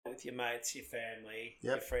with your mates, your family,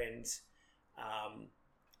 Yep. your friends,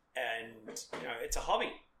 and it's a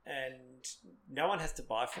hobby, and no one has to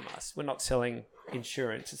buy from us. We're not selling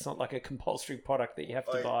insurance. It's not like a compulsory product that you have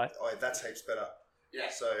to buy. Oh, that's heaps better. Yeah.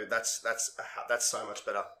 So that's so much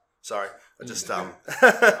better. Sorry, I just Right,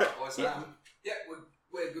 boys,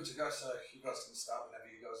 we're good to go. So you guys can start whenever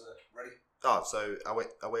you guys are ready. Oh, so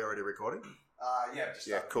are we already recording? Just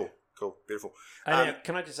Yeah, cool, beautiful. And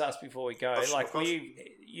can I just ask before we go, of course.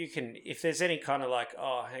 you can, if there's any kind of like,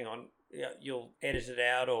 oh, hang on, you'll edit it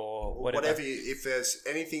out or whatever. If there's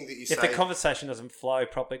anything that you if say, the conversation doesn't flow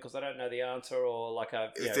properly because I don't know the answer, or like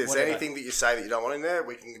if there's anything that you say that you don't want in there,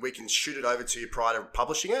 we can shoot it over to you prior to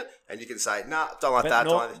publishing it, and you can say, nah, don't like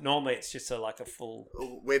that. Normally, it's just like a full.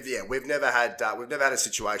 We've never had a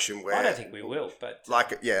situation where I don't think we will, but I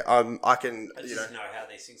can I just know how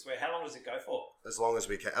these things work. How long does it go for? as long as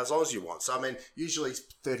we can, as long as you want. So I mean, usually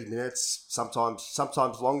 30 minutes,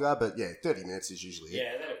 sometimes longer, but 30 minutes is usually it.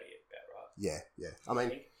 Yeah, that'll be about right. Yeah. I mean,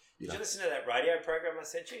 Did you listen to that radio program I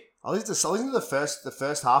sent you? I listened to the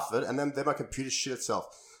first half of it, and then my computer shit itself.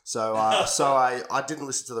 So I didn't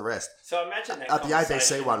listen to the rest. So imagine that at the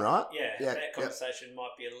ABC one, right? Yeah, that conversation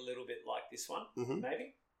might be a little bit like this one,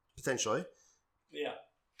 maybe. Potentially. Yeah.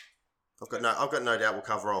 I've got no doubt we'll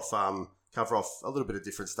cover off a little bit of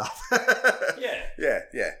different stuff. Yeah.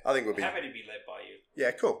 I think we'll be happy to be led by you.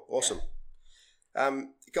 Yeah, cool, awesome.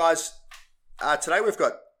 Guys, today we've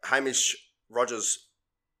got Hamish Rodgers.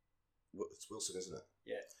 It's Wilson, isn't it?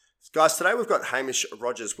 Yeah. Guys, today we've got Hamish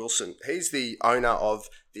Rodgers-Wilson. He's the owner of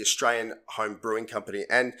the Australian Home Brewing Company.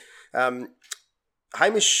 And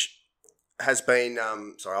Hamish has been...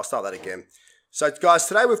 sorry, I'll start that again. So, guys,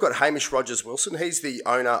 today we've got Hamish Rodgers-Wilson. He's the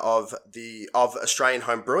owner of Australian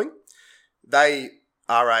Home Brewing. They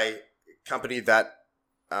are a company that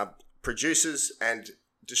produces and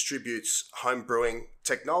distributes home brewing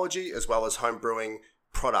technology as well as home brewing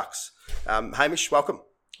products. Hamish, welcome.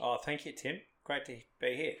 Oh, thank you, Tim. Great to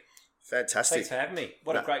be here. Fantastic. Thanks for having me.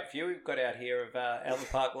 What a great view we've got out here of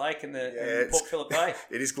Albert Park Lake and the Port Phillip Bay.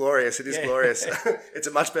 It is glorious. Glorious. It's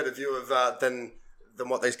a much better view of than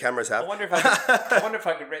what these cameras have. I wonder if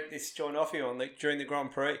I could rent this joint off you during the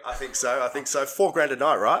Grand Prix. I think so. $4,000 a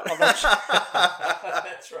night, right?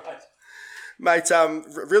 That's right. Mate,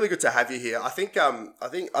 really good to have you here. I think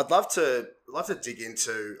I'd love to dig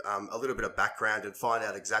into a little bit of background and find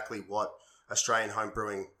out exactly what Australian Home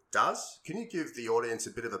Brewing does. Can you give the audience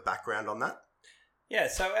a bit of a background on that? Yeah,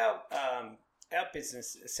 so our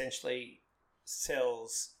business essentially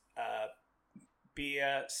sells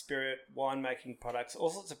beer, spirit, wine-making products, all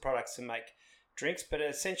sorts of products to make drinks, but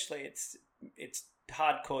essentially it's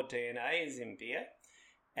hardcore DNA is in beer,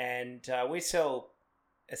 and we sell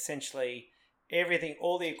essentially everything,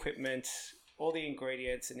 all the equipment, all the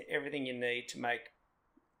ingredients, and everything you need to make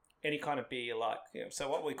any kind of beer you like. So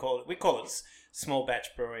what we call it small batch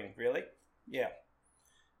brewing, really. Yeah.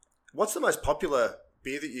 What's the most popular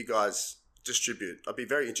beer that you guys distribute? I'd be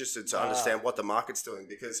very interested to understand what the market's doing,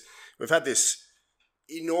 because we've had this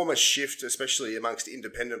enormous shift, especially amongst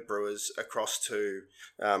independent brewers across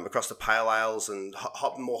the pale ales and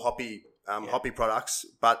more hoppy products.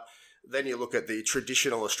 But then you look at the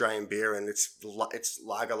traditional Australian beer, and it's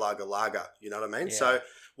lager. You know what I mean? Yeah. So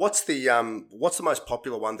what's the most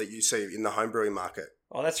popular one that you see in the homebrewing market?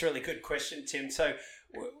 Oh, that's a really good question, Tim. So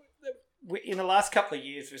in the last couple of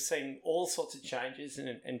years, we've seen all sorts of changes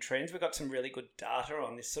and trends. We've got some really good data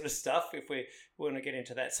on this sort of stuff if we want to get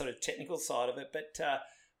into that sort of technical side of it. But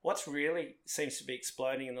what's really seems to be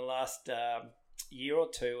exploding in the last year or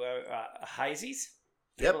two are hazies.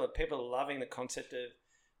 People are loving the concept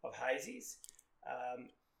of hazies.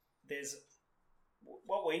 There's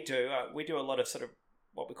what we do. We do a lot of sort of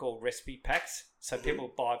what we call recipe packs. So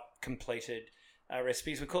people buy completed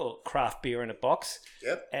recipes. We call it craft beer in a box.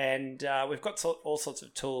 Yep. And we've got all sorts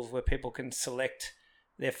of tools where people can select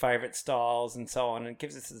their favourite styles and so on, and it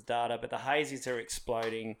gives us the data. But the hazies are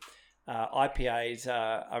exploding. IPAs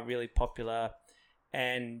are really popular,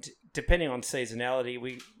 and depending on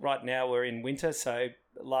seasonality, right now we're in winter, so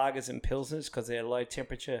lagers and pilsners, because they're low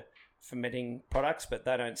temperature fermenting products, but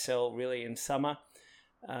they don't sell really in summer.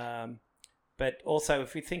 But also,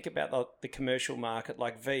 if we think about the commercial market,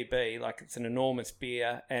 like VB, like it's an enormous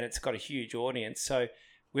beer and it's got a huge audience. So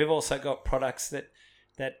we've also got products that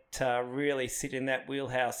really sit in that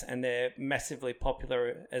wheelhouse, and they're massively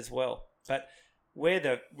popular as well. But where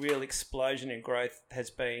the real explosion in growth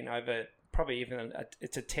has been over probably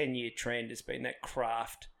it's a 10-year trend, has been that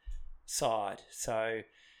craft side. So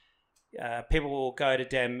people will go to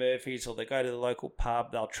Dan Murphy's or they go to the local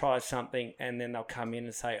pub, they'll try something, and then they'll come in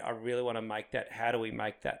and say, I really want to make that. How do we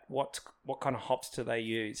make that? What kind of hops do they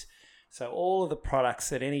use? So all of the products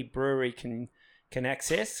that any brewery can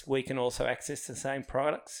access, we can also access the same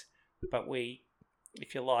products, but we,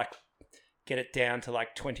 if you like, get it down to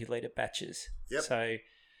like 20-litre batches. Yep. So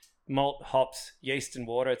malt, hops, yeast and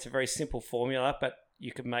water. It's a very simple formula, but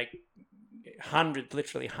you can make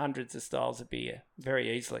literally hundreds of styles of beer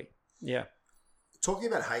very easily. Yeah. Talking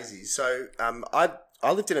about hazies, so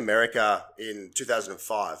I lived in America in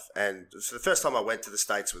 2005, and so the first time I went to the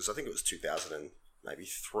States was, I think it was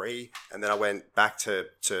 2003, and then I went back to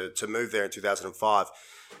move there in 2005,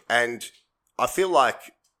 and I feel like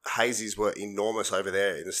hazies were enormous over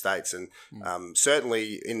there in the States, and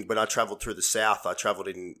certainly when I travelled through the South, I travelled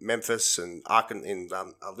in Memphis and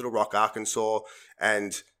Little Rock, Arkansas,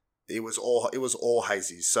 and it was all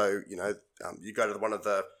hazies. So you go to one of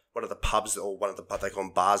the pubs, or one of the, they call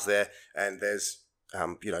them bars there, and there's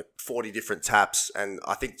 40 different taps, and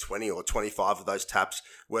I think 20 or 25 of those taps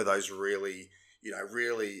were those really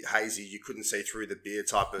hazy, you couldn't see through the beer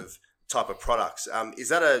type of products. Is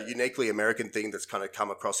that a uniquely American thing that's kind of come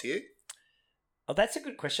across here? Oh, that's a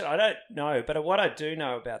good question. I don't know, but what I do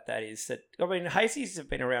know about that is that, hazies have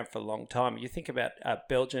been around for a long time. You think about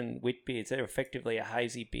Belgian wheat beers; they're effectively a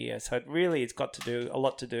hazy beer. So it's got a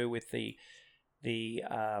lot to do with the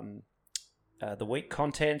wheat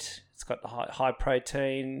content. It's got the high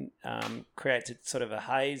protein, creates a sort of a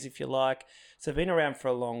haze, if you like. So they've been around for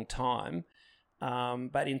a long time.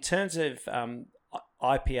 But in terms of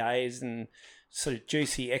IPAs and sort of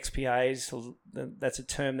juicy XPAs, that's a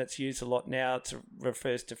term that's used a lot now. It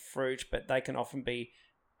refers to fruit, but they can often be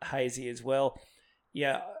hazy as well.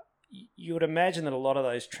 Yeah, you would imagine that a lot of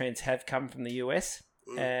those trends have come from the US,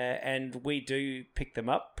 and we do pick them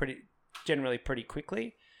up generally pretty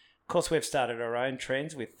quickly. Of course, we've started our own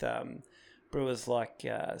trends with brewers like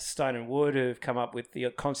Stone and Wood, who've come up with the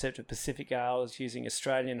concept of Pacific Ales using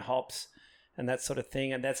Australian hops and that sort of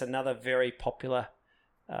thing. And that's another very popular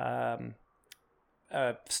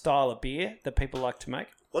style of beer that people like to make.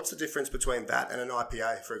 What's the difference between that and an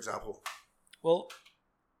IPA, for example? Well,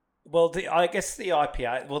 I guess the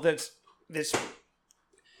IPA. Well, there's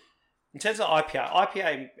in terms of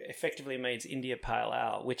IPA effectively means India Pale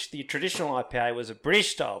Ale, which the traditional IPA was a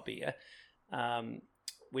British style beer,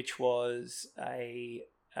 which was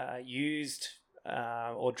used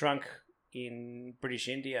or drunk in British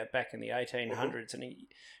India back in the 1800s, and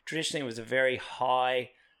traditionally it was a very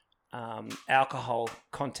high alcohol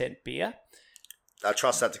content beer. I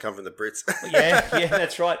trust that to come from the Brits. yeah,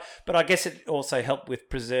 that's right. But I guess it also helped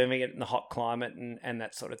with preserving it in the hot climate and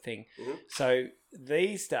that sort of thing. Mm-hmm. So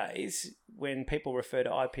these days, when people refer to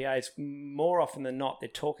IPAs, more often than not, they're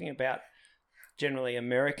talking about generally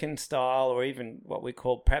American style, or even what we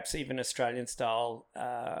call perhaps even Australian style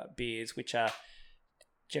beers, which are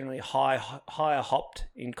generally higher hopped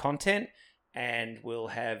in content and will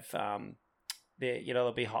have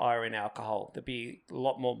they'll be higher in alcohol. There'll be a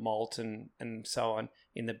lot more malt and so on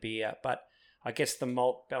in the beer. But I guess the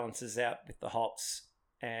malt balances out with the hops,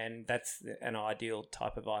 and that's an ideal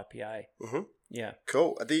type of IPA. Mm-hmm. Yeah.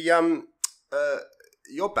 Cool.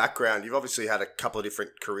 Your background, you've obviously had a couple of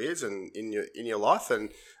different careers in your life, and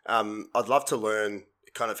I'd love to learn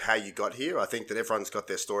kind of how you got here. I think that everyone's got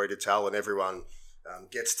their story to tell, and everyone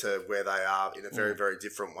gets to where they are in a very, very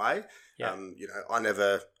different way. Yeah. I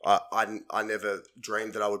never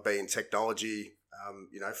dreamed that I would be in technology,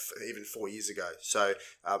 even 4 years ago. So,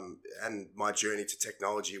 and my journey to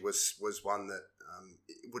technology was one that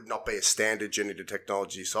would not be a standard journey to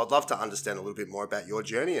technology. So I'd love to understand a little bit more about your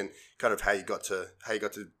journey and kind of how you got to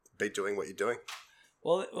be doing what you're doing.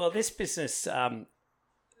 Well, this business,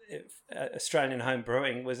 Australian Home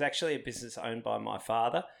Brewing, was actually a business owned by my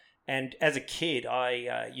father. And as a kid,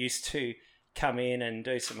 I used to come in and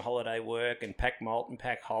do some holiday work and pack malt and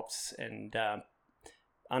pack hops and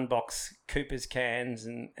unbox Cooper's cans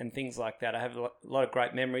and things like that. I have a lot of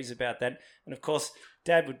great memories about that. And of course,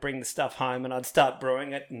 Dad would bring the stuff home and I'd start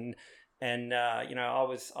brewing it. And I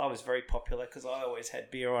was very popular because I always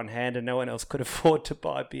had beer on hand and no one else could afford to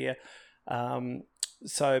buy beer.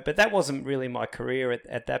 But that wasn't really my career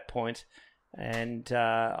at that point. And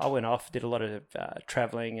I went off, did a lot of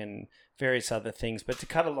traveling and various other things. But to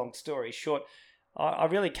cut a long story short, I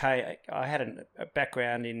had a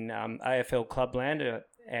background in AFL Clubland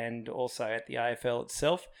and also at the AFL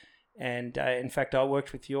itself. And in fact, I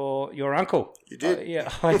worked with your uncle. You did?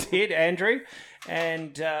 Yeah, I did, Andrew.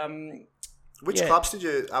 And which clubs did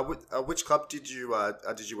you? Which club did you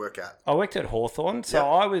work at? I worked at Hawthorn, so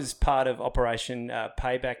I was part of Operation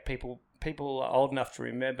Payback. People are old enough to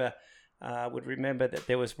remember would remember that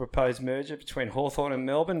there was a proposed merger between Hawthorn and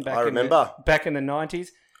Melbourne back in the 90s.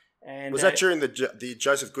 And was that during the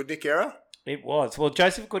Joseph Goodnick era? It was. Well,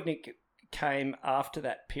 Joseph Goodnick came after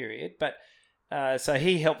that period, but so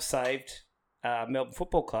he helped save Melbourne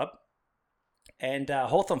Football Club, and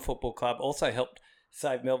Hawthorn Football Club also helped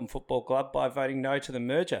save Melbourne Football Club by voting no to the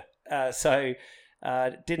merger. So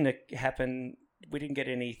it didn't happen. We didn't get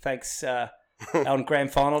any thanks on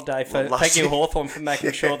grand final day for thank you Hawthorn for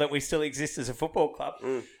making sure that we still exist as a football club.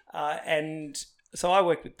 And so I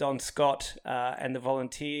worked with Don Scott and the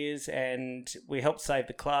volunteers, and we helped save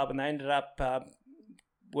the club, and they ended up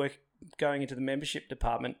going into the membership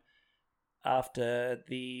department after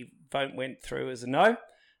the vote went through as a no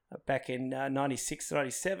back in 96,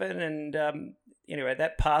 97. And anyway,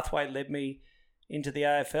 that pathway led me into the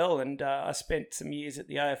AFL, and I spent some years at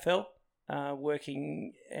the AFL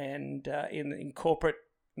working and in corporate,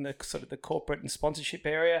 in the sort of the corporate and sponsorship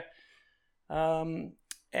area.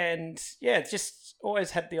 And yeah, just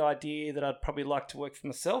always had the idea that I'd probably like to work for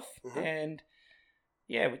myself. And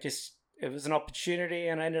yeah, it was an opportunity,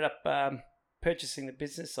 and I ended up purchasing the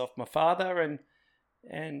business off my father,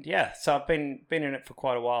 and yeah, so I've been in it for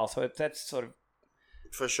quite a while. So that's sort of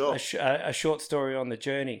for sure a short story on the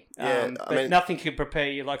journey. Yeah, but I mean, nothing can prepare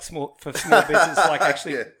you like for small business, like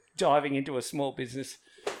actually diving into a small business.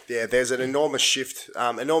 Yeah, there's an enormous shift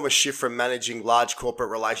from managing large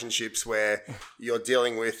corporate relationships where you're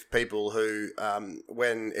dealing with people who,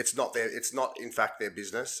 when it's not in fact their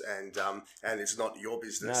business, and it's not your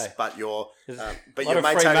business, but you're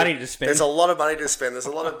maintaining money to spend. There's a lot of money to spend. There's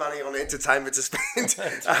a lot of money on entertainment to spend,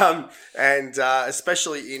 and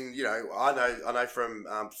especially in I know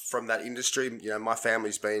from that industry. My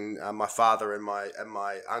family's been my father and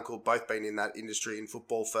my uncle both been in that industry in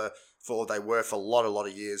football for they were for a lot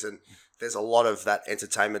of years, and there's a lot of that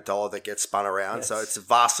entertainment dollar that gets spun around. Yes. So it's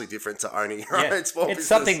vastly different to owning your own small business. It's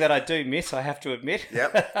something that I do miss, I have to admit.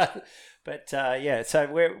 Yep. But so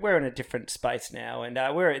we're in a different space now, and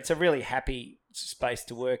it's a really happy space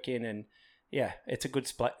to work in, and yeah, it's a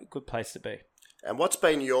good place to be. And what's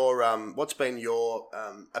been your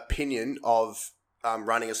opinion of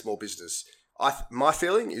running a small business? My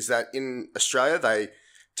feeling is that in Australia they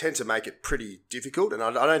tend to make it pretty difficult, and I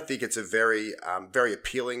don't think it's a very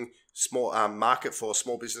appealing small market for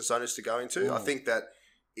small business owners to go into. I think that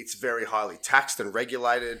it's very highly taxed and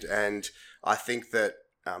regulated, and I think that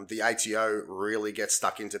the ATO really gets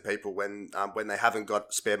stuck into people when they haven't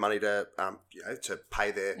got spare money to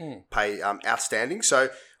pay outstanding. So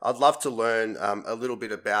I'd love to learn a little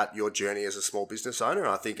bit about your journey as a small business owner.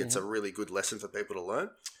 I think it's a really good lesson for people to learn.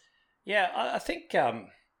 Yeah, I think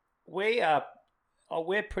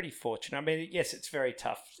we're pretty fortunate. I mean, yes, it's very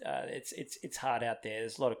tough. It's hard out there.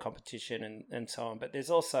 There's a lot of competition and so on. But there's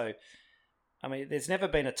also, I mean, there's never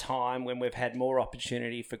been a time when we've had more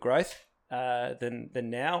opportunity for growth than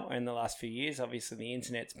now in the last few years. Obviously, the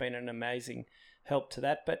internet's been an amazing help to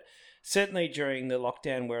that. But certainly during the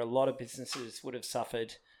lockdown, where a lot of businesses would have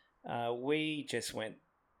suffered, we just went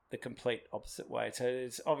the complete opposite way. So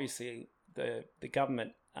there's obviously the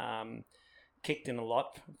government kicked in a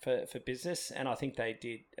lot for business, and I think they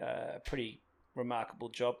did a pretty remarkable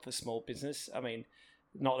job for small business. I mean,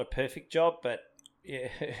 not a perfect job, but yeah,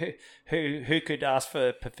 who could ask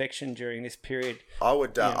for perfection during this period? I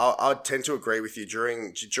would I'd tend to agree with you.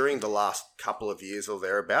 During the last couple of years or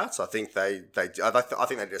thereabouts, I think I think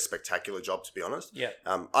they did a spectacular job, to be honest. Yeah.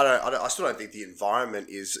 I still don't think the environment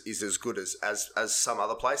is as good as some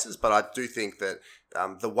other places, but I do think that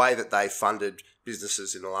the way that they funded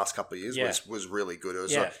businesses in the last couple of years was really good.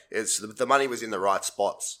 The money was in the right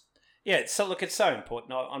spots. Yeah. So look, it's so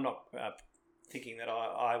important. I'm not thinking that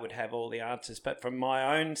I would have all the answers, but from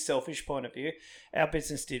my own selfish point of view, our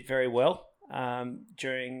business did very well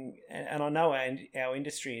during, and I know our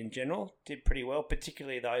industry in general did pretty well,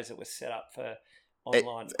 particularly those that were set up for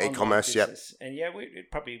online e-commerce. Yep. And yeah, it's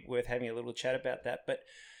probably worth having a little chat about that. But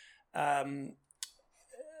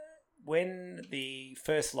when the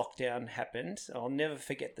first lockdown happened, I'll never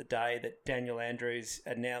forget the day that Daniel Andrews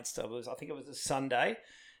announced. I think it was a Sunday,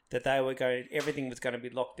 that everything was going to be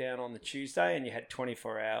locked down on the Tuesday, and you had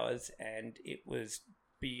 24 hours, and it was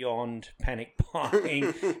beyond panic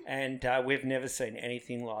buying, and we've never seen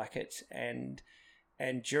anything like it. And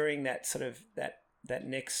during that sort of that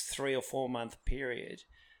next 3 or 4 month period,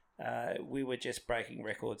 we were just breaking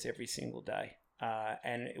records every single day,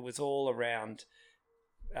 and it was all around.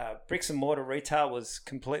 Bricks and mortar retail was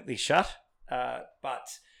completely shut,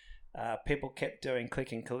 but people kept doing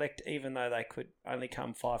click and collect, even though they could only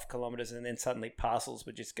come 5 kilometres, and then suddenly parcels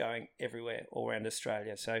were just going everywhere all around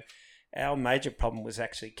Australia. So our major problem was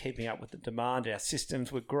actually keeping up with the demand. Our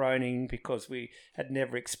systems were groaning because we had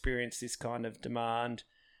never experienced this kind of demand,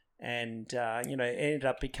 and it ended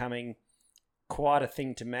up becoming quite a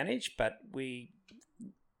thing to manage. But we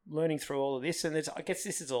learning through all of this, and I guess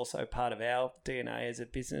this is also part of our DNA as a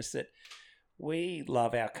business, that we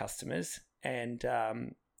love our customers, and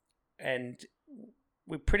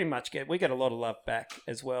we pretty much get a lot of love back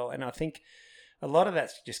as well. And I think a lot of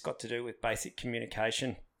that's just got to do with basic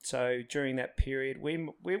communication. So during that period,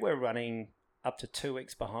 we were running up to 2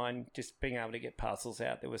 weeks behind just being able to get parcels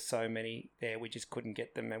out. There were so many there, we just couldn't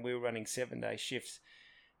get them, and we were running 7-day shifts.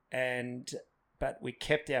 But we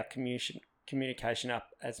kept our communication up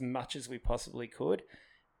as much as we possibly could,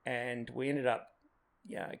 and we ended up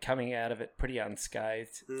coming out of it pretty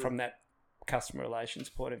unscathed from that customer relations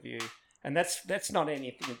point of view. And that's not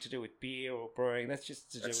anything to do with beer or brewing. That's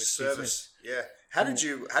just to do with service. Business. Yeah. How did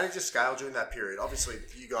you scale during that period? Obviously,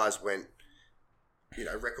 you guys went,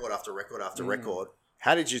 record after record after record.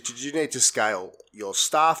 How did you need to scale your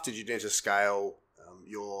staff? Did you need to scale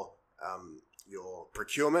your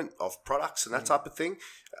procurement of products and that type of thing?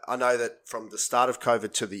 I know that from the start of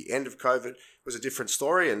COVID to the end of COVID was a different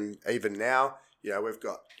story, and even now, we've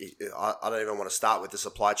got. I don't even want to start with the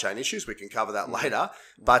supply chain issues. We can cover that later.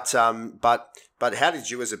 But how did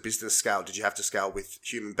you as a business scale? Did you have to scale with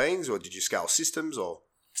human beings, or did you scale systems, or?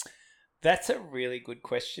 That's a really good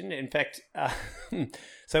question. In fact,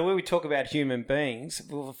 so when we talk about human beings,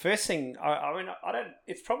 well, the first thing I don't.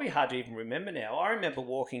 It's probably hard to even remember now. I remember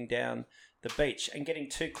walking down the beach and getting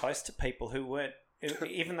too close to people who weren't,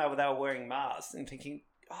 even though they were wearing masks, and thinking,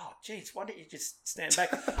 "Oh, geez, why don't you just stand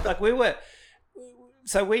back?" Like we were.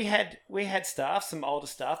 So we had staff, some older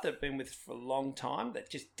staff that had been with us for a long time, that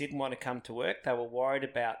just didn't want to come to work. They were worried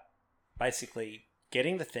about basically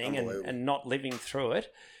getting the thing and not living through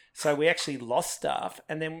it. So we actually lost staff,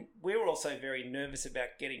 and then we were also very nervous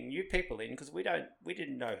about getting new people in because we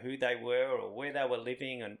didn't know who they were or where they were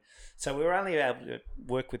living, and so we were only able to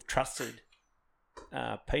work with trusted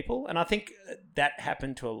people. And I think that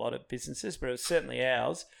happened to a lot of businesses, but it was certainly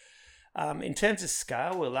ours. In terms of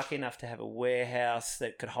scale, we're lucky enough to have a warehouse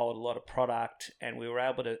that could hold a lot of product, and we were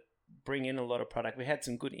able to bring in a lot of product. We had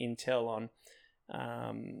some good intel on,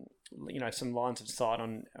 some lines of sight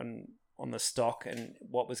on the stock and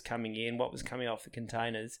what was coming in, what was coming off the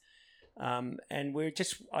containers. And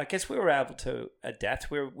I guess we were able to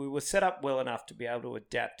adapt. We were set up well enough to be able to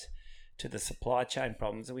adapt to the supply chain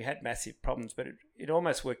problems, and we had massive problems, but it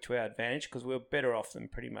almost worked to our advantage because we were better off than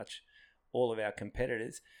pretty much all of our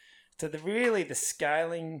competitors. So the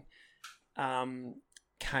scaling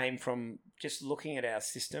came from just looking at our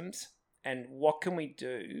systems and what can we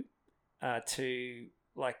do to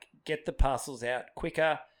get the parcels out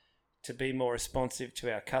quicker, to be more responsive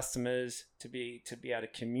to our customers, to be able to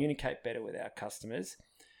communicate better with our customers.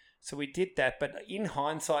 So we did that, but in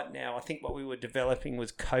hindsight now, I think what we were developing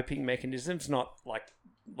was coping mechanisms, not like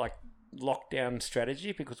lockdown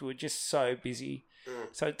strategy, because we were just so busy.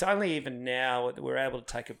 So it's only even now that we're able to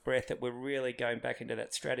take a breath that we're really going back into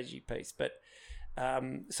that strategy piece. But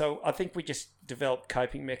so I think we just developed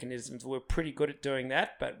coping mechanisms. We're pretty good at doing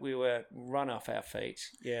that, but we were run off our feet.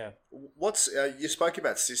 Yeah. What's you spoke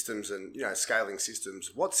about systems and scaling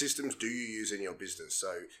systems. What systems do you use in your business?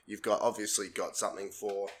 So you've obviously got something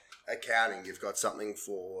for accounting, you've got something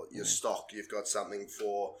for your stock, you've got something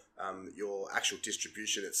for your actual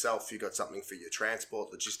distribution itself, you've got something for your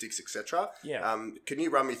transport, logistics, etc. Yeah. Can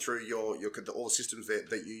you run me through all the systems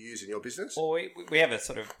that you use in your business? Well, we have a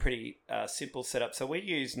sort of pretty simple setup. So we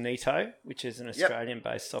use Neato, which is an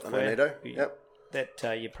Australian-based software. I know Neato. That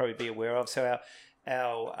you'd probably be aware of. So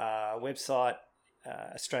our website,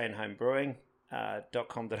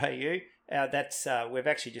 AustralianHomeBrewing.com.au. That's we've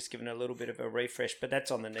actually just given a little bit of a refresh, but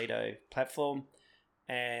that's on the Neato platform,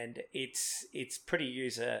 and it's pretty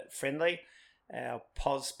user friendly. Our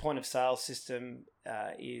POS point of sale system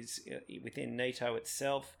is within Neato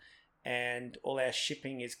itself, and all our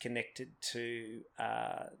shipping is connected to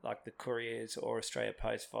like the couriers or Australia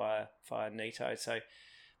Post via Neato. So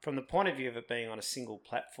from the point of view of it being on a single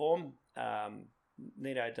platform,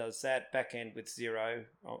 Neato does that back end with Xero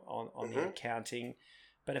on the accounting.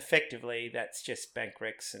 But effectively, that's just bank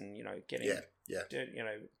recs and getting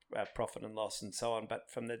profit and loss and so on.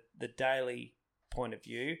 But from the daily point of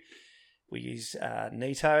view, we use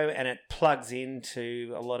Neato, and it plugs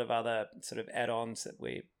into a lot of other sort of add-ons that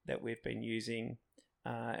we've been using,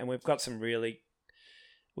 and we've got some really,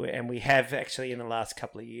 and we have actually in the last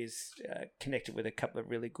couple of years connected with a couple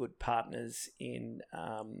of really good partners in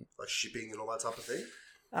like shipping and all that type of thing.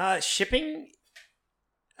 Shipping.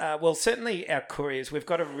 Well, certainly our couriers. We've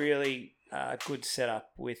got a really good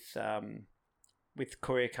setup with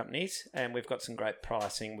courier companies, and we've got some great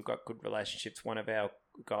pricing. We've got good relationships. One of our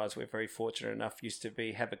guys, we're very fortunate enough, used to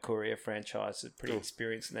have a courier franchise, is pretty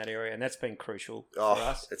experienced in that area, and that's been crucial for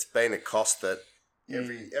us. It's been a cost that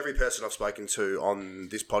every person I've spoken to on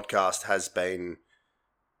this podcast has been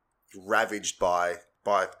ravaged by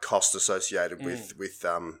cost associated with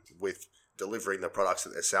delivering the products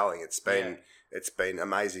that they're selling. It's been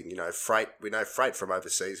amazing. You know, freight. We know freight from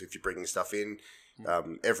overseas. If you're bringing stuff in,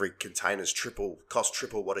 every container's cost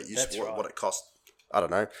triple what it used to, what it cost. I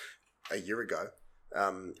don't know, a year ago.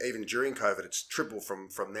 Even during COVID, it's triple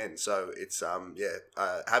from then. So it's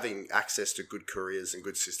having access to good couriers and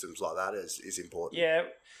good systems like that is important. Yeah.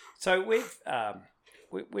 So we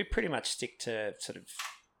pretty much stick to sort of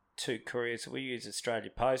two couriers. We use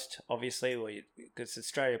Australia Post, obviously, because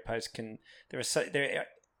Australia Post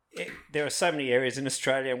there are so many areas in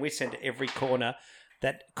Australia, and we send to every corner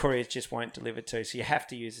that couriers just won't deliver to. So you have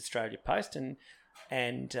to use Australia Post, and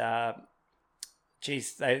they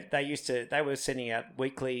were sending out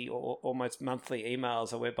weekly or almost monthly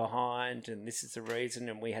emails, or we're behind and this is the reason,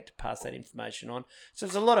 and we had to pass that information on. So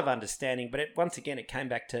there's a lot of understanding, but once again, it came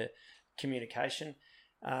back to communication.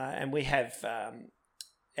 And we have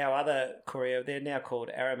our other courier, they're now called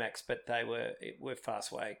Aramax, but we're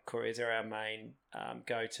Fastway couriers, are our main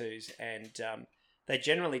go-tos, and they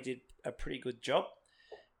generally did a pretty good job.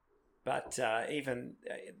 But even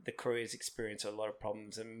the couriers experience a lot of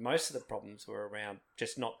problems, and most of the problems were around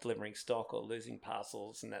just not delivering stock or losing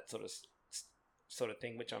parcels and that sort of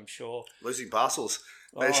thing, which I'm sure... Losing parcels.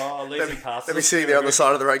 Losing parcels. Let me see there on the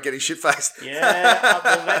side of the road getting shit-faced. Yeah,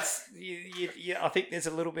 well, that's... I think there's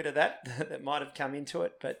a little bit of that might have come into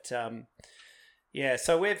it, but so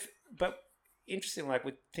but interesting, like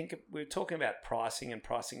we're talking about pricing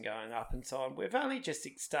going up and so on. We've only just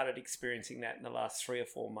started experiencing that in the last 3 or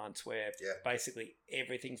 4 months, where basically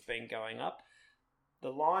everything's been going up. The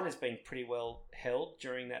line has been pretty well held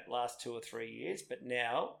during that last 2 or 3 years, but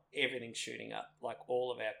now everything's shooting up, like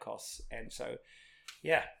all of our costs. And so,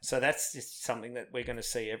 so that's just something that we're going to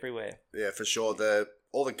see everywhere. Yeah, for sure.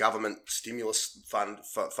 All the government stimulus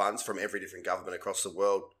funds from every different government across the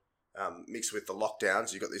world, mixed with the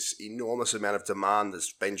lockdowns, you've got this enormous amount of demand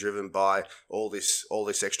that's been driven by all this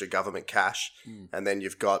extra government cash. And then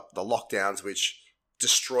you've got the lockdowns, which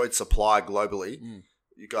destroyed supply globally.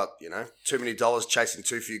 You got, too many dollars chasing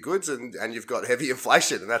too few goods, and you've got heavy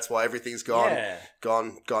inflation, and that's why everything's gone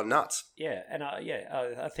nuts. Yeah, and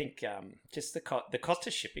I think just the cost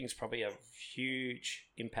of shipping is probably a huge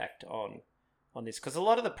impact on this, because a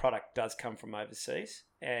lot of the product does come from overseas,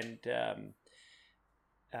 and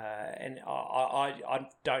I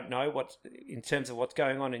don't know what in terms of what's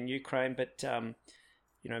going on in Ukraine, but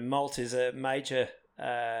malt is a major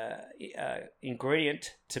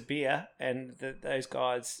ingredient to beer, and those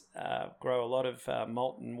guys grow a lot of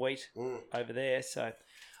malt and wheat over there. So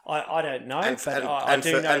I don't know, I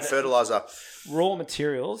do know that fertilizer, raw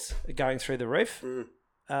materials are going through the roof.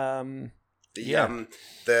 I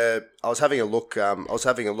was having a look. I was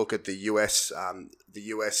having a look at the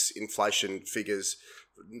US inflation figures,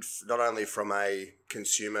 not only from a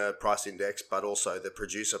consumer price index but also the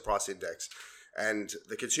producer price index. And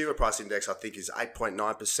the consumer price index, I think, is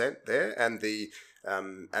 8.9% there, and the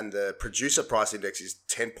producer price index is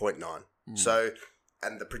 10.9. So,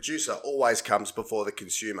 and the producer always comes before the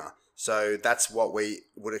consumer. So that's what we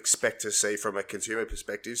would expect to see from a consumer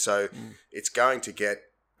perspective. So it's going to get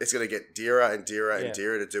dearer and dearer and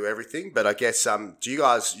dearer to do everything. But I guess do you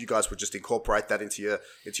guys would just incorporate that into your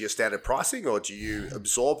standard pricing, or do you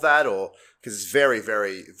absorb that, or because it's very,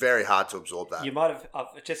 very, very hard to absorb that? You might have.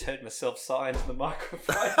 I've just heard myself sigh into the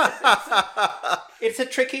microphone. It's a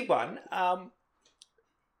tricky one.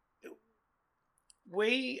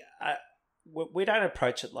 We don't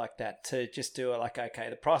approach it like that, to just do it like, okay,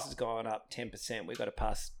 the price has gone up 10%. We've got to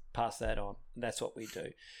pass that on. And that's what we do.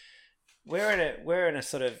 We're in a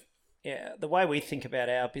sort of, the way we think about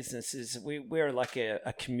our business is we're like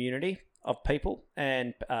a community of people,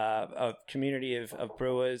 and a community of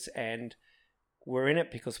brewers, and we're in it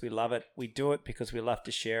because we love it. We do it because we love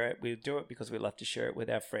to share it. We do it because we love to share it with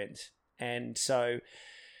our friends. And so,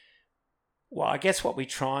 well, I guess what we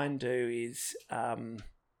try and do is,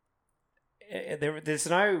 there's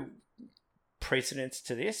no precedence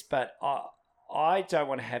to this, but I don't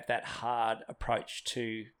want to have that hard approach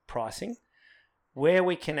to pricing. Where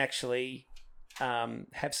we can actually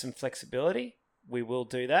have some flexibility, we will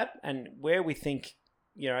do that. And where we think,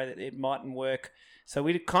 that it mightn't work, so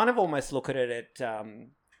we kind of almost look at it at,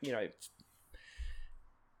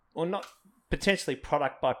 or not potentially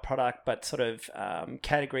product by product, but sort of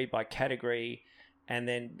category by category, and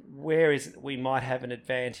then where is it we might have an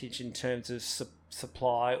advantage in terms of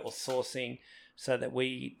supply or sourcing, so that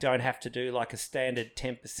we don't have to do like a standard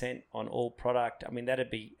 10% on all product. I mean, that'd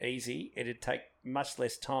be easy. It'd take much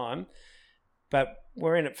less time, but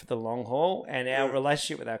we're in it for the long haul, and our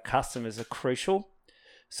relationship with our customers are crucial.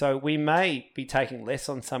 So we may be taking less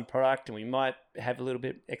on some product, and we might have a little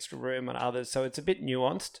bit extra room on others. So it's a bit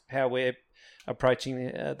nuanced how we're approaching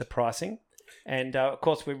the pricing. And of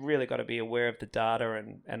course, we've really got to be aware of the data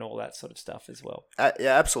and all that sort of stuff as well.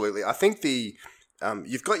 Yeah, absolutely. I think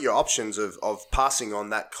you've got your options of passing on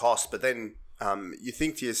that cost, but then you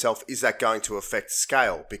think to yourself, is that going to affect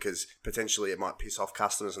scale? Because potentially it might piss off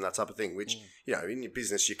customers and that type of thing, which, in your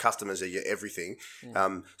business, your customers are your everything.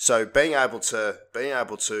 So being able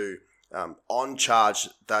to on charge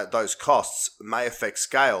those costs may affect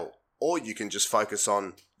scale, or you can just focus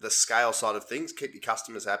on the scale side of things, keep your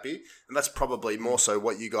customers happy. And that's probably more so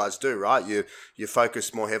what you guys do, right? You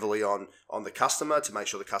focus more heavily on the customer to make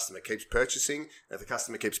sure the customer keeps purchasing. And if the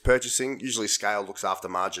customer keeps purchasing, usually scale looks after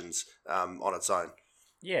margins on its own.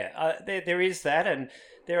 Yeah, there is that. And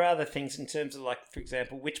there are other things in terms of, like, for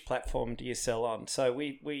example, which platform do you sell on? So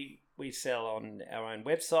we sell on our own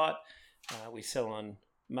website. We sell on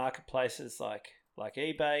marketplaces like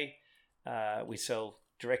eBay. We sell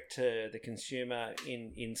direct to the consumer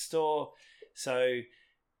in store. So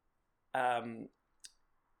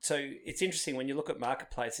it's interesting when you look at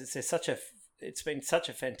marketplaces. It's been such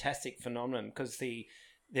a fantastic phenomenon, because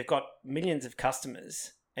they've got millions of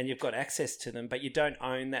customers and you've got access to them, but you don't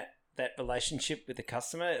own that relationship with the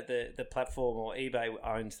customer. The platform or eBay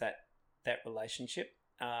owns that relationship.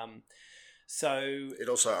 So it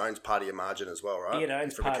also owns part of your margin as well, right? It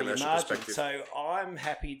owns From part a of your commercial margin. perspective. So I'm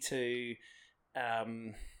happy to.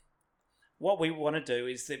 What we want to do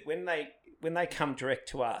is that when they come direct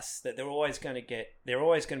to us, that they're always going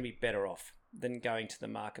to be better off than going to the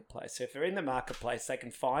marketplace. So if they're in the marketplace, they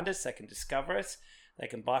can find us, they can discover us, they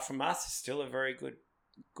can buy from us. It's still a very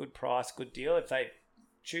good price, good deal. If they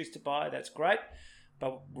choose to buy, that's great.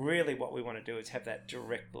 But really what we want to do is have that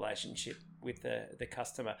direct relationship with the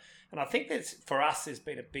customer. And I think for us, there's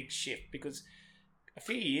been a big shift, because a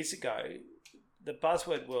few years ago, the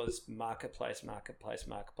buzzword was marketplace,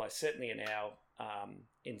 certainly in our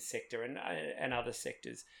in sector and other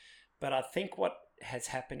sectors. But I think what has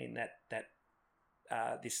happened in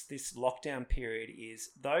this lockdown period is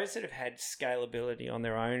those that have had scalability on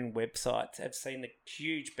their own websites have seen the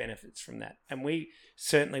huge benefits from that. And we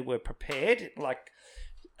certainly were prepared. Like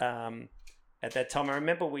at that time, I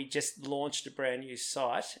remember we just launched a brand new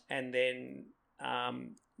site, and then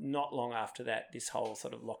not long after that, this whole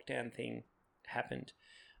sort of lockdown thing happened.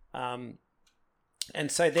 And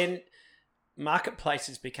so then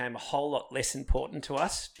marketplaces became a whole lot less important to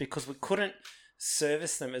us, because we couldn't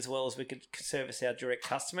service them as well as we could service our direct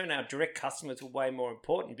customer, and our direct customers were way more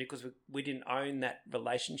important because we didn't own that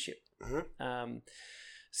relationship.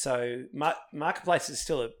 So marketplace is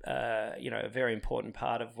still a very important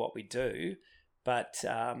part of what we do, but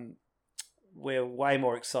we're way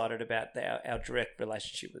more excited about our direct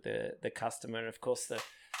relationship with the customer. And of course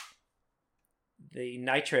the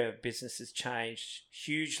nature of business has changed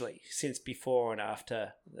hugely since before and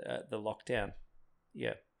after the lockdown.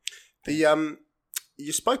 Yeah.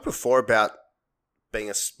 You spoke before about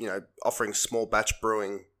being offering small batch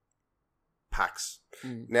brewing packs.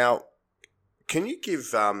 Now, can you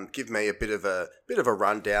give me a bit of a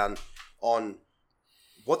rundown on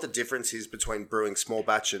what the difference is between brewing small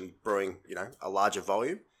batch and brewing, a larger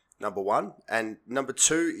volume? Number one, and number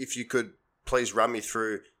two, if you could please run me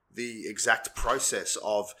through the exact process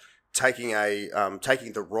of taking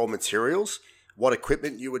the raw materials, what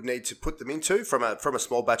equipment you would need to put them into from a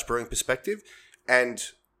small batch brewing perspective, and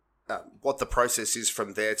what the process is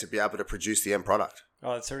from there to be able to produce the end product.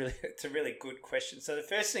 Oh, it's a really good question. So the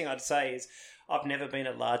first thing I'd say is I've never been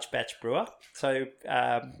a large batch brewer. So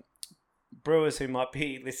brewers who might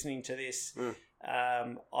be listening to this,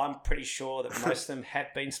 I'm pretty sure that most of them have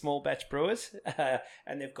been small batch brewers,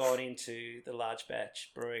 and they've gone into the large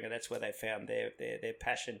batch brewing, and that's where they found their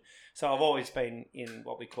passion. So I've always been in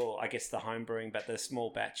what we call, I guess, the home brewing, but the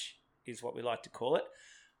small batch is what we like to call it.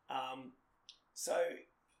 So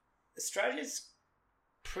Australia's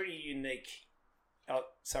pretty unique.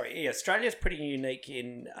 Australia's pretty unique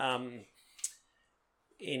in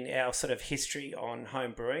our sort of history on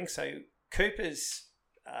home brewing. So Cooper's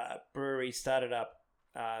brewery started up,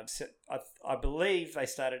 I believe they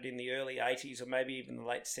started in the early 80s or maybe even the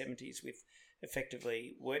late 70s with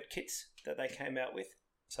effectively wort kits that they came out with.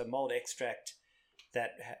 So malt extract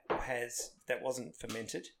that wasn't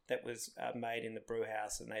fermented, that was made in the brew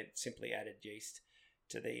house, and they simply added yeast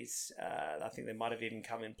to these. I think they might have even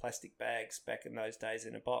come in plastic bags back in those days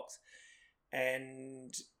in a box.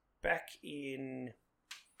 And back in,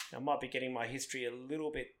 I might be getting my history a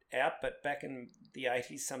little bit out, but back in the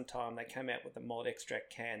 80s sometime, they came out with the malt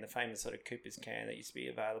extract can, the famous sort of Cooper's can that used to be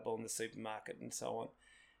available in the supermarket and so on.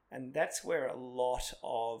 And that's where a lot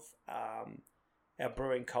of our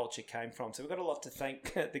brewing culture came from. So we've got a lot to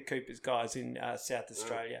thank the Cooper's guys in South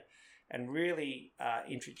Australia, and really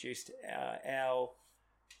introduced our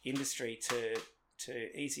industry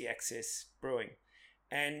to easy access brewing.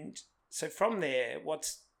 And so from there,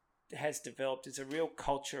 what has developed is a real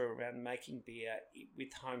culture around making beer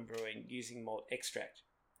with home brewing using malt extract,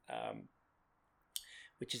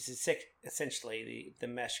 which is essentially the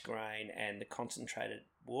mash grain and the concentrated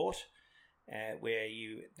wort, where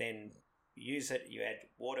you then use it, you add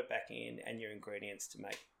water back in and your ingredients to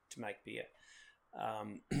make beer.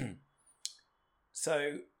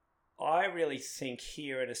 So I really think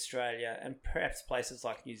here in Australia, and perhaps places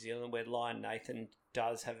like New Zealand, where Lion Nathan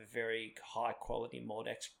does have a very high quality malt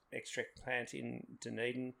extract plant in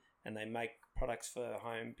Dunedin, and they make products for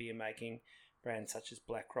home beer making, brands such as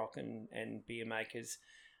Blackrock and Beer Makers,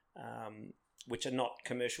 which are not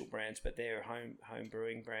commercial brands, but they're home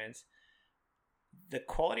brewing brands. The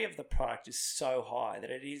quality of the product is so high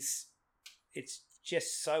that it's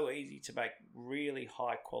just so easy to make really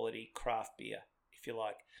high quality craft beer, if you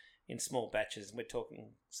like, in small batches. We're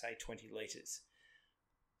talking, say, 20 litres.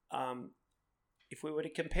 If we were to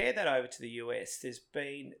compare that over to the US, there's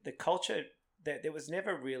been the culture that there was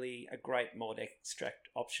never really a great malt extract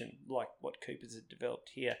option like what Cooper's had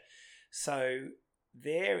developed here. So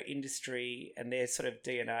their industry and their sort of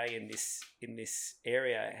DNA in this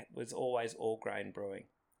area was always all grain brewing,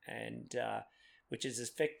 and which is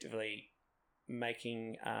effectively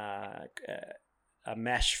making a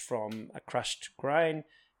mash from a crushed grain,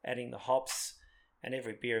 adding the hops, and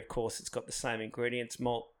every beer, of course, it's got the same ingredients: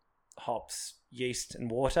 malt, hops, yeast, and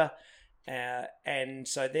water. And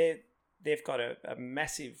so they've got a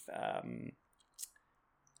massive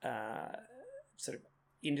sort of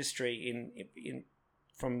industry in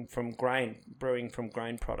from grain brewing from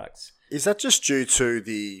grain products. Is that just due to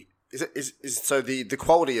the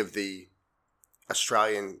quality of the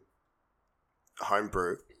Australian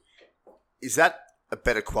homebrew? Is that a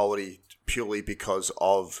better quality purely because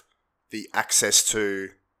of the access to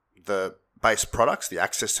the base products, the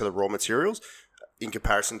access to the raw materials in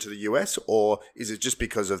comparison to the US, or is it just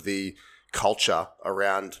because of the culture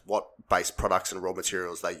around what base products and raw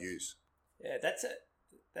materials they use? Yeah,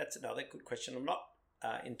 that's another good question. I'm not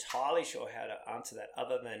entirely sure how to answer that,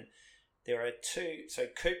 other than there are two, so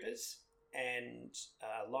Cooper's and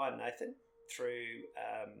Lion Nathan through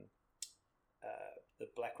the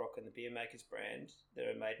Blackrock and the Beer Makers brand that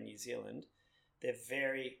are made in New Zealand. They're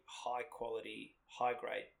very high quality, high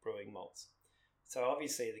grade brewing malts. So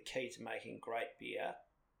obviously the key to making great beer,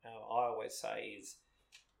 I always say, is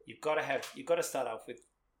you've got to start off with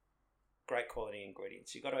great quality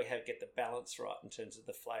ingredients. You've got to get the balance right in terms of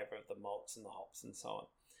the flavour of the malts and the hops and so on.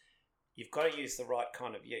 You've got to use the right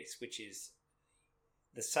kind of yeast, which is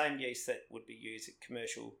the same yeast that would be used at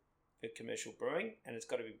commercial brewing, and it's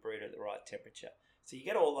got to be brewed at the right temperature. So you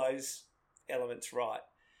get all those elements right,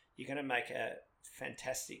 you're going to make a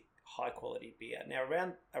fantastic high quality beer. Now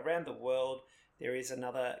around the world, there is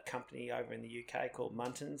another company over in the UK called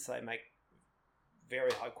Muntons. They make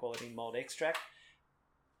very high quality malt extract,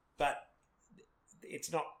 but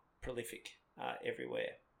it's not prolific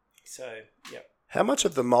everywhere. So, yep. How much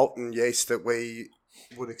of the malt and yeast that we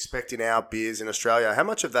would expect in our beers in Australia, how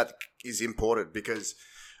much of that is imported? Because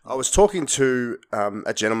I was talking to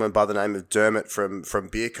a gentleman by the name of Dermot from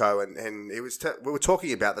Beerco, and he was we were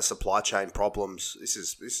talking about the supply chain problems. This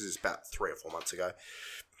is about 3 or 4 months ago,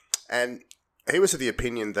 and he was of the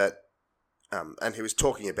opinion that, and he was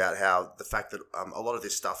talking about how the fact that a lot of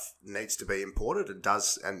this stuff needs to be imported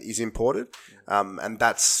and is imported, and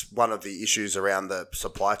that's one of the issues around the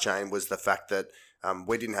supply chain, was the fact that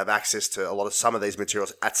we didn't have access to some of these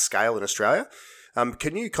materials at scale in Australia.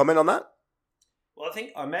 Can you comment on that? Well,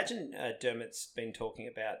 I imagine Dermot's been talking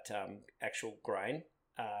about actual grain,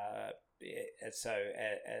 so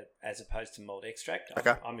as opposed to malt extract.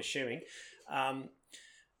 Okay. I'm assuming.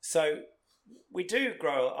 So we do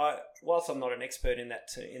grow. Whilst I'm not an expert in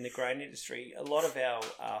the grain industry, a lot of our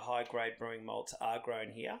high grade brewing malts are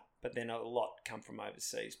grown here, but then a lot come from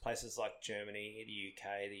overseas, places like Germany, the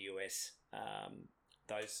UK, the US.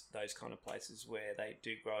 Those kind of places where they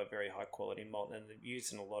do grow a very high quality malt, and they're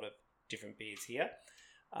used in a lot of different beers here.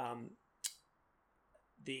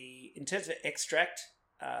 In terms of extract,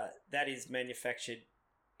 that is manufactured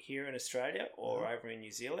here in Australia or over in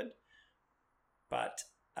New Zealand. but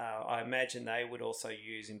I imagine they would also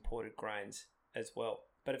use imported grains as well.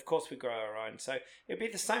 But of course, we grow our own, so it'd be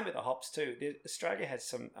the same with the hops too. Australia has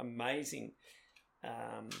some amazing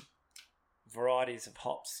varieties of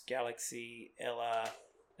hops: Galaxy, Ella,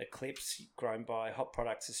 Eclipse, grown by Hop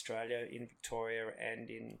Products Australia in Victoria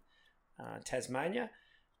and in Tasmania.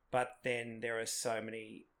 But then there are so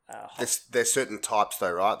many hops. There's certain types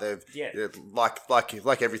though, right? They're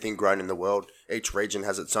like everything grown in the world. Each region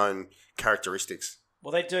has its own characteristics.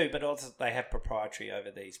 Well, they do, but also they have proprietary over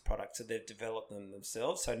these products, so they've developed them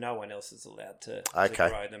themselves, so no one else is allowed to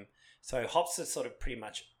grow them. So hops are sort of pretty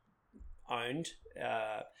much owned.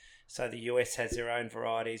 So the US has their own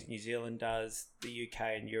varieties, New Zealand does, the UK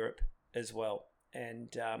and Europe as well.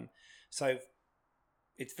 And so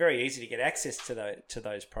it's very easy to get access to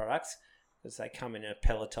those products because they come in a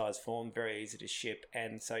pelletized form, very easy to ship,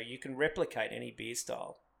 and so you can replicate any beer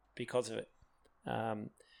style because of it.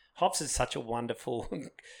 Hops is such a wonderful,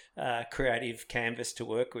 creative canvas to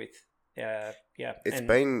work with. I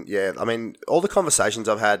mean, all the conversations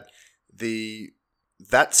I've had,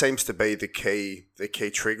 that seems to be the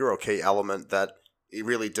key trigger or key element that it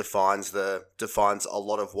really defines a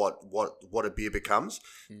lot of what a beer becomes.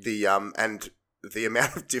 And the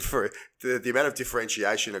amount of the amount of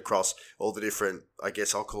differentiation across all the different, I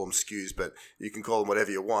guess I'll call them SKUs, but you can call them whatever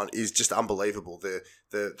you want, is just unbelievable. The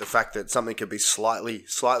fact that something can be slightly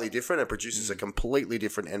different and produces a completely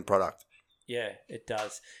different end product. Yeah, it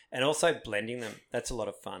does. And also blending them, that's a lot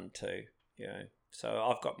of fun too. You know, so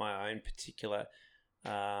I've got my own particular.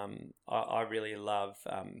 I really love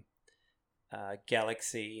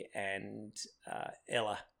Galaxy and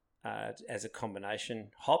Ella. As a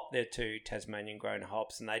combination hop. They're two Tasmanian grown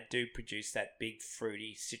hops, and they do produce that big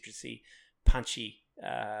fruity, citrusy, punchy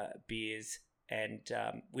beers, and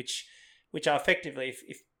which are effectively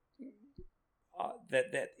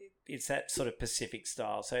that it's that sort of Pacific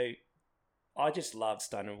style. So I just love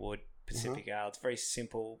Stone and Wood Pacific Ale. It's very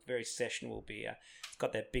simple, very sessionable beer. It's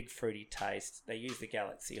got that big fruity taste. They use the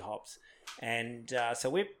Galaxy hops, and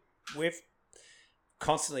so we've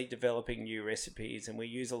constantly developing new recipes, and we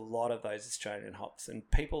use a lot of those Australian hops. And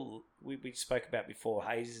people we spoke about before,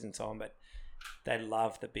 hazes and so on, but they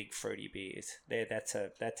love the big fruity beers. That's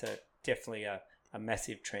definitely a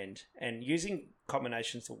massive trend. And using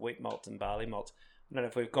combinations of wheat malt and barley malt. I don't know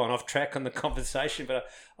if we've gone off track on the conversation, but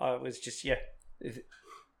I was just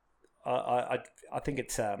I think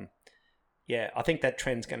it's I think that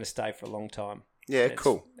trend's going to stay for a long time. Yeah,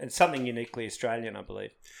 cool. It's something uniquely Australian, I believe.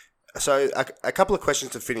 So a couple of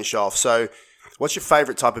questions to finish off. So what's your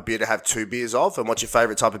favourite type of beer to have 2 beers of, and what's your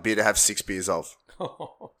favourite type of beer to have 6 beers of?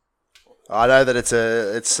 I know that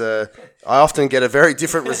it's I often get a very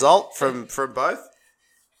different result from both.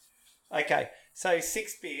 Okay, so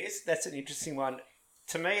 6 beers, that's an interesting one.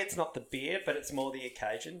 To me, it's not the beer, but it's more the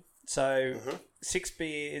occasion. So 6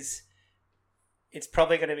 beers, it's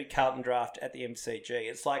probably going to be Carlton Draft at the MCG.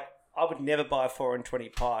 It's like, I would never buy a 4 and 20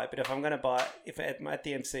 pie, but if I'm going to buy, if at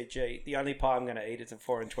the MCG, the only pie I'm going to eat is a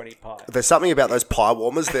 4 and 20 pie. There's something about those pie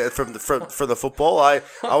warmers there from the football. I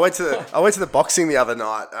went to the boxing the other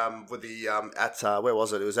night with the at where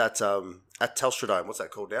was it? It was at Telstra Dome. What's that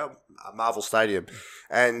called now? Marvel Stadium,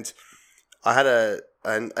 and I had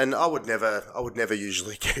and I would never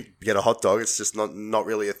usually get a hot dog. It's just not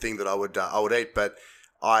really a thing that I would eat. But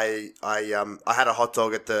I had a hot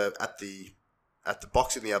dog at the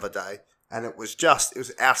boxing the other day, and it was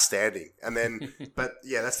outstanding. And then, but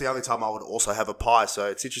yeah, that's the only time I would also have a pie. So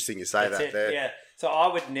it's interesting you say that there. Yeah. So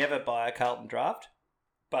I would never buy a Carlton Draft,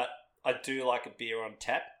 but I do like a beer on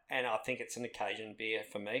tap, and I think it's an occasion beer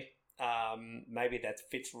for me. Maybe that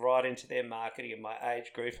fits right into their marketing and my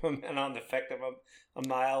age group and on the fact that I'm a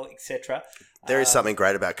male, etc. There is something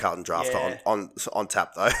great about Carlton Draft on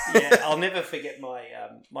tap though. Yeah, I'll never forget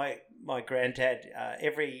my granddad.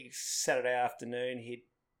 Every Saturday afternoon, he'd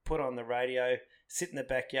put on the radio, sit in the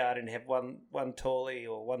backyard, and have one tally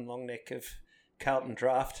or one long neck of Carlton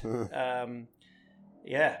Draft. I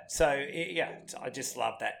just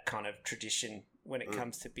love that kind of tradition when it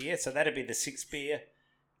comes to beer. So that'd be the 6 beer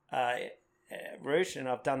route, and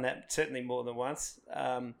I've done that certainly more than once.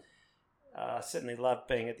 I certainly love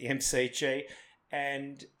being at the MCG.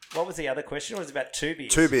 And what was the other question? It was about 2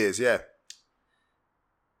 beers. 2 beers, yeah.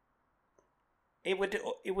 It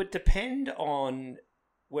would depend on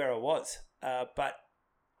where I was, but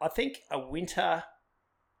I think a winter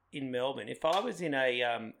in Melbourne, if I was in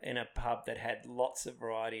a pub that had lots of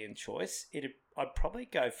variety and choice, I'd probably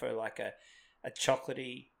go for like a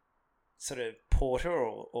chocolatey sort of porter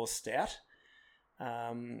or stout.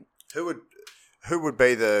 Who would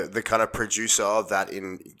be the kind of producer of that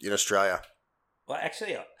in Australia? Well,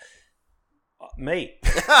 actually, Me.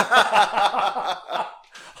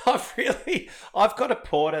 I've got a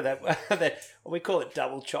porter that we call it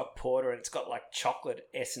double choc porter, and it's got like chocolate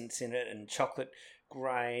essence in it and chocolate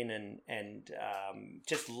grain and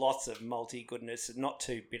just lots of malty goodness. Not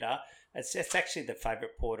too bitter. It's actually the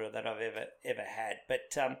favourite porter that I've ever had.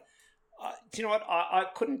 But do you know what? I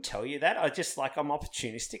couldn't tell you that. I'm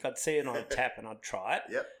opportunistic. I'd see it on a tap and I'd try it.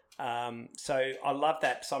 Yep. So I love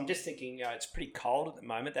that. So I'm just thinking, it's pretty cold at the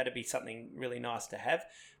moment. That'd be something really nice to have.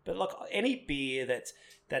 But look, any beer that's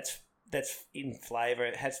in flavour,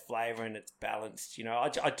 it has flavour and it's balanced.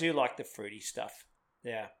 I do like the fruity stuff.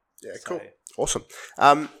 Yeah. Yeah, cool. Awesome.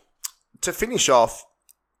 To finish off,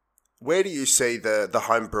 where do you see the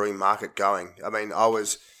home brewing market going? I mean,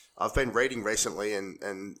 I've been reading recently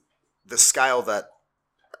and the scale that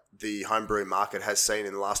the home brewing market has seen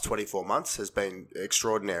in the last 24 months has been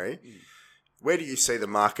extraordinary. Where do you see the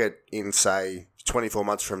market in, say, 24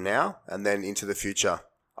 months from now and then into the future?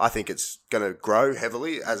 I think it's going to grow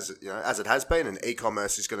heavily as it has been, and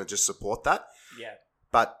e-commerce is going to just support that. Yeah.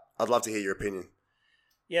 But I'd love to hear your opinion.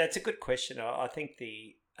 Yeah, it's a good question. I think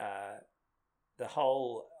the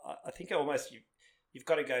whole. I think almost you've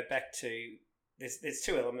got to go back to. There's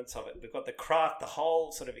two elements of it. We've got the craft, the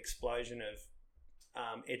whole sort of explosion of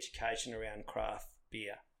education around craft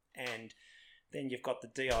beer, and then you've got the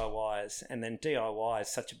DIYs, and then DIY is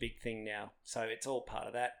such a big thing now, so it's all part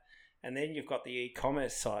of that. And then you've got the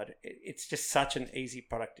e-commerce side. It's just such an easy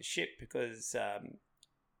product to ship because,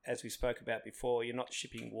 as we spoke about before, you're not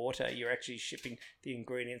shipping water. You're actually shipping the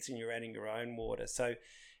ingredients and you're adding your own water. So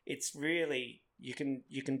it's really, you can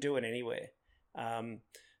do it anywhere.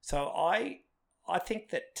 So I think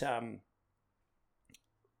that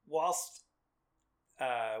whilst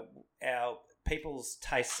our people's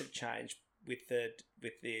tastes have changed with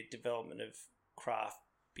the development of craft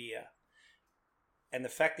beer, and the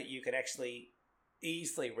fact that you can actually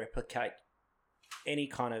easily replicate any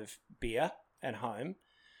kind of beer at home,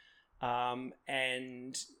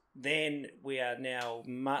 and then we are now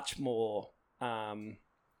much more.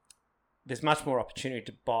 There's much more opportunity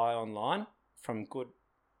to buy online from good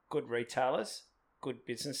retailers, good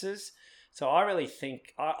businesses. So I really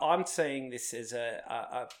think I'm seeing this as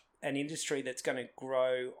an industry that's going to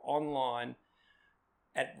grow online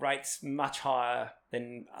at rates much higher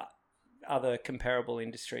than other comparable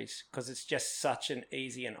industries, because it's just such an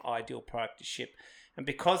easy and ideal product to ship. And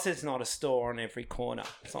because there's not a store on every corner,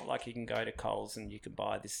 it's not like you can go to Coles and you can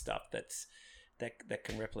buy this stuff that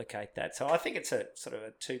can replicate that. So I think it's a sort of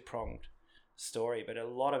a two-pronged story, but a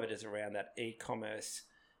lot of it is around that e-commerce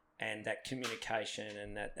and that communication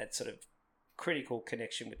and that sort of critical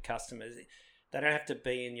connection with customers. They don't have to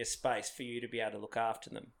be in your space for you to be able to look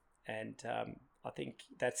after them. And I think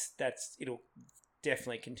that's it'll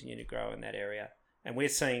definitely continue to grow in that area. And we're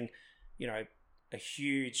seeing, a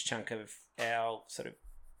huge chunk of our sort of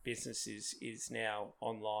business is now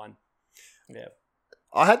online. Yeah.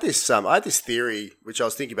 I had this theory, which I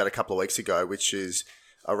was thinking about a couple of weeks ago, which is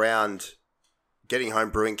around getting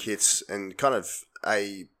home brewing kits and kind of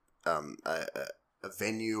a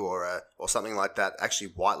venue or something like that,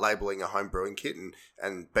 actually white labeling a home brewing kit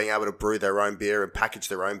and being able to brew their own beer and package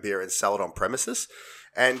their own beer and sell it on premises.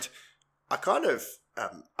 And I kind of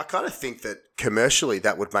think that commercially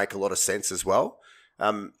that would make a lot of sense as well.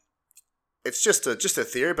 It's just a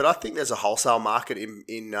theory, but I think there's a wholesale market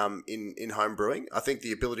in home brewing. I think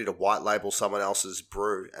the ability to white label someone else's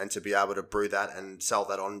brew and to be able to brew that and sell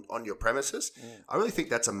that on your premises, I really think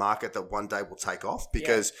that's a market that one day will take off,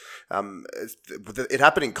 because it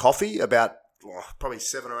happened in coffee about probably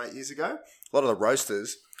 7 or 8 years ago. A lot of the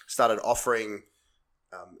roasters started offering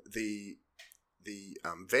the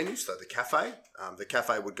venue, so the cafe. The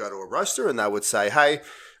cafe would go to a roaster and they would say, hey,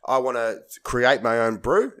 I want to create my own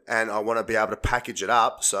brew and I want to be able to package it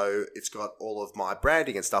up so it's got all of my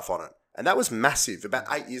branding and stuff on it. And that was massive about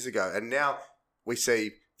 8 years ago. And now we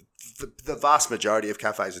see the vast majority of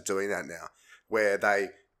cafes are doing that now, where they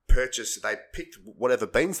picked whatever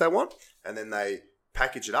beans they want and then they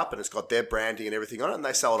package it up and it's got their branding and everything on it and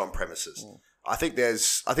they sell it on premises. I think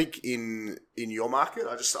in your market,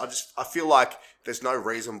 I feel like there's no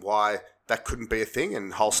reason why that couldn't be a thing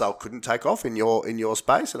and wholesale couldn't take off in your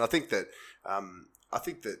space. And I think that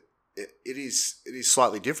it is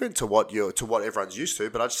slightly different to what everyone's used to,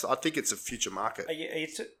 but I think it's a future market. Are you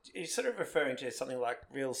sort of referring to something like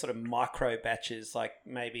real sort of micro batches, like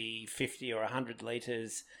maybe 50 or 100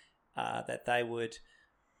 litres that they would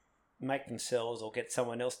make themselves or get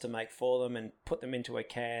someone else to make for them and put them into a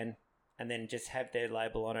can and then just have their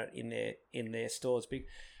label on it in their stores?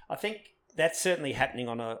 I think that's certainly happening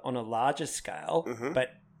on a larger scale,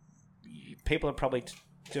 but people are probably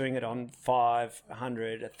doing it on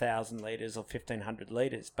 500, 1,000 litres or 1,500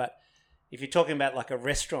 litres. But if you're talking about like a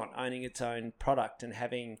restaurant owning its own product and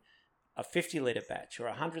having a 50-litre batch or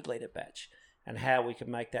a 100-litre batch and how we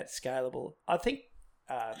can make that scalable, I think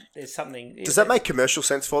there's something... Does that make commercial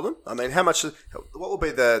sense for them? I mean, what will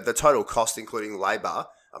be the total cost, including labour?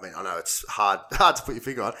 I mean, I know it's hard to put your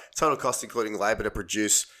finger on. Total cost, including labour, to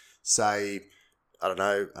produce, say, I don't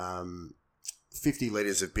know, 50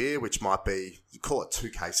 litres of beer, which might be, call it 2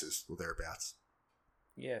 cases or thereabouts.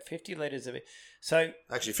 Yeah, 50 litres of beer. So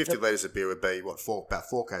actually, 50 litres of beer would be, about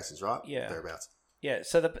 4 cases, right? Yeah. Thereabouts. Yeah,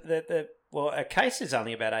 so a case is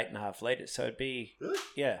only about 8.5 litres, so it'd be... Really?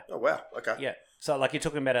 Yeah. Oh, wow. Okay. Yeah. So, like, you're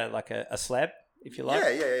talking about a slab, if you like?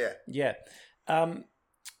 Yeah.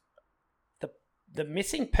 The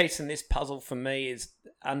missing piece in this puzzle for me is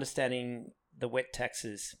understanding the wet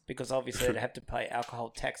taxes, because obviously they'd have to pay alcohol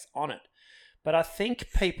tax on it. But I think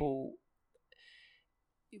people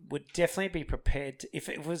would definitely be prepared to, if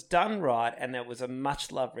it was done right and there was a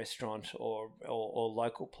much loved restaurant or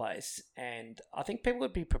local place, and I think people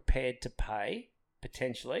would be prepared to pay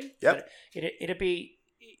potentially. Yep. But it'd be,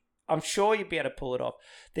 I'm sure you'd be able to pull it off.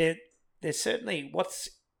 There's certainly, what's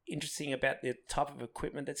interesting about the type of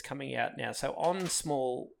equipment that's coming out now. So on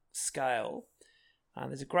small scale,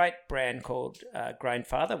 there's a great brand called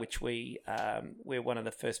Grainfather, which we're one of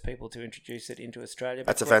the first people to introduce it into Australia.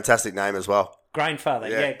 That's a fantastic name as well. Grainfather,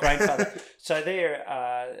 yeah Grainfather. So they're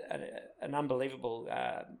an unbelievable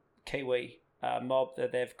Kiwi mob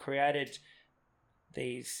that they've created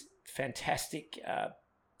these fantastic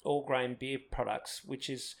all-grain beer products, which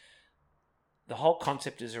is, the whole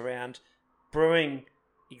concept is around brewing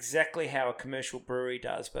exactly how a commercial brewery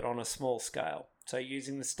does, but on a small scale. So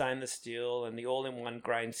using the stainless steel and the all-in-one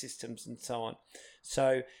grain systems and so on.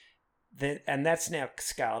 So, and that's now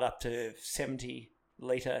scaled up to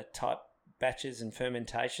 70-litre type batches and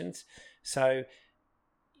fermentations. So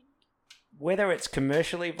whether it's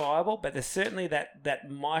commercially viable, but there's certainly that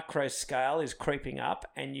micro scale is creeping up,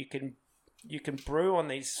 and you can brew on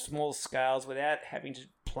these small scales without having to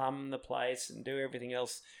plumb the place and do everything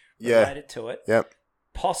else related to it. Yep.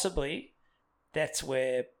 Possibly that's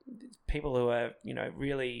where people who are,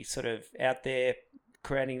 really sort of out there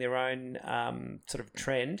creating their own sort of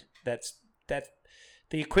trend, that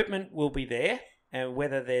the equipment will be there, and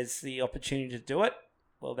whether there's the opportunity to do it,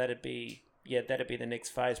 well, that'd be the next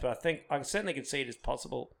phase. But I think I certainly can see it as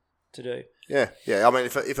possible to do. Yeah. I mean,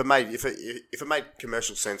 if it made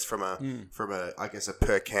commercial sense from a I guess a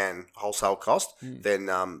per can wholesale cost, then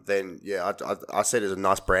I see it as a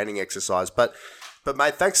nice branding exercise. But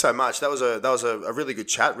mate, thanks so much. That was a really good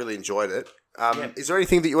chat. Really enjoyed it. Is there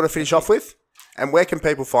anything that you want to finish off with? And where can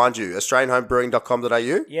people find you?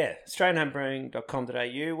 AustralianHomebrewing.com.au? Yeah,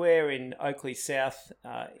 AustralianHomebrewing.com.au. We're in Oakley South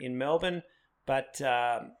in Melbourne, but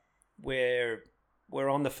we're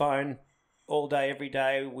on the phone all day, every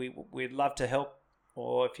day. We'd love to help,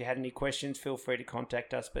 or if you had any questions, feel free to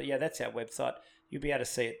contact us. But yeah, that's our website. You'll be able to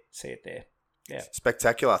see it there. Yeah.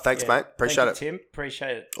 Spectacular. Thanks, mate. Appreciate it. Tim.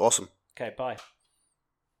 Appreciate it. Awesome. Okay, bye.